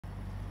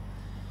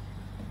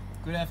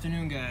Good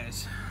afternoon,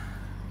 guys.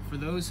 For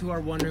those who are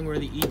wondering where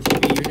the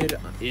ETV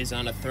unit is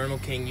on a Thermo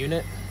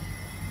unit,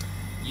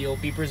 you'll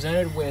be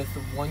presented with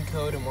one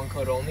code and one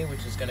code only,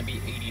 which is going to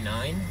be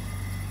 89.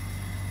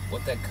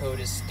 What that code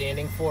is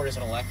standing for is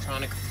an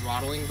electronic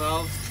throttling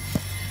valve.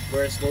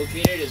 Where it's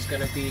located is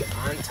going to be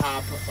on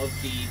top of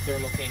the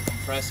Thermo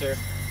compressor.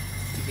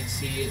 You can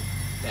see it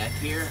back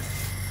here,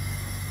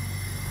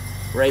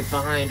 right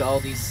behind all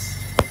these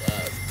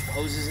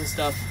hoses and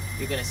stuff.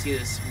 You're going to see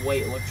this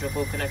white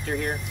electrical connector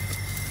here.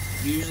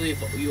 Usually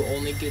if you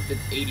only get the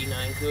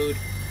 89 code,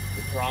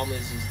 the problem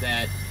is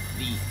that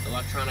the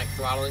electronic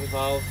throttling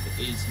valve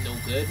is no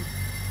good,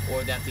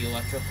 or that the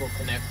electrical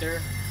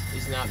connector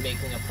is not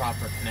making a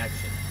proper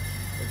connection.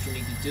 What you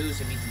need to do is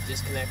you need to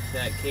disconnect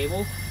that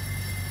cable,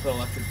 put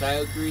electric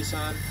diode grease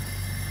on,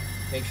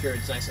 make sure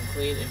it's nice and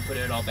clean, and put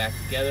it all back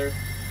together.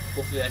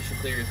 Hopefully that should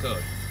clear your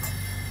code.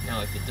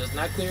 Now if it does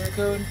not clear your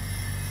code,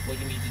 what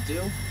you need to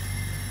do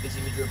is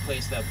you need to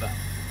replace that valve.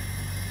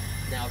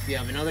 Now if you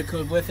have another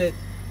code with it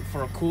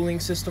for a cooling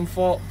system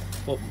fault,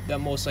 what that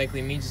most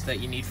likely means is that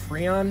you need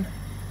Freon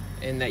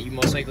and that you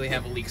most likely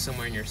have a leak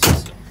somewhere in your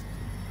system.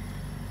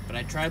 But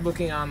I tried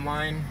looking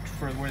online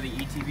for where the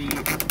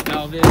ETV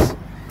valve is,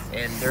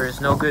 and there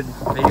is no good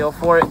video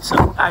for it,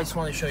 so I just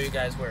want to show you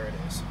guys where it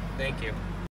is. Thank you.